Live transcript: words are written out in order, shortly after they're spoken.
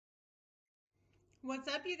What's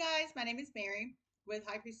up, you guys? My name is Mary with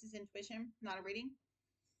High Priestess Intuition, not a reading.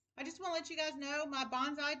 I just want to let you guys know my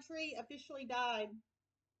bonsai tree officially died.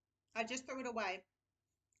 I just threw it away.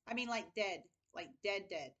 I mean, like dead,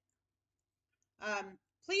 dead.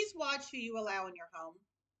 Please watch who you allow in your home.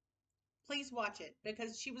 Please watch it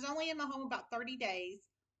because she was only in my home about 30 days.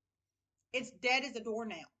 It's dead as a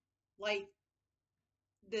doornail. Like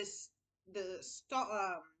this, the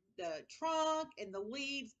trunk and the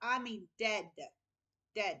leaves. I mean, dead.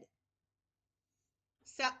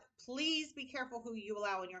 So please be careful who you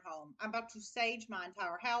allow in your home. I'm about to sage my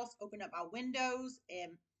entire house, open up my windows,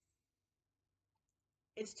 and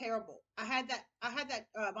it's terrible. I had that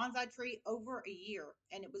bonsai tree over a year,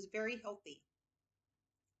 and it was very healthy.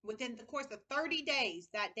 Within the course of 30 days,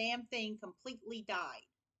 that damn thing completely died.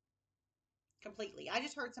 Completely. I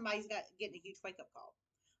just heard somebody's getting a huge wake up call.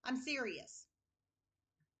 I'm serious.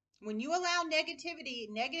 When you allow negativity,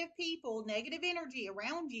 negative people, negative energy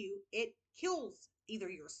around you, it kills either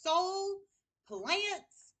your soul,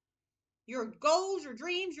 plants, your goals, your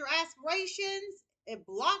dreams, your aspirations. It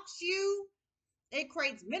blocks you. It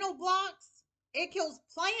creates mental blocks. It kills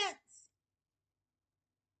plants.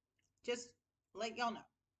 Just let y'all know.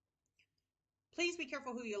 Please be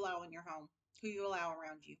careful who you allow in your home, who you allow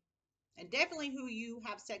around you, and definitely who you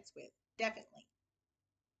have sex with. Definitely.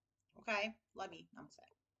 Okay? Love you.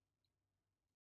 Namaste.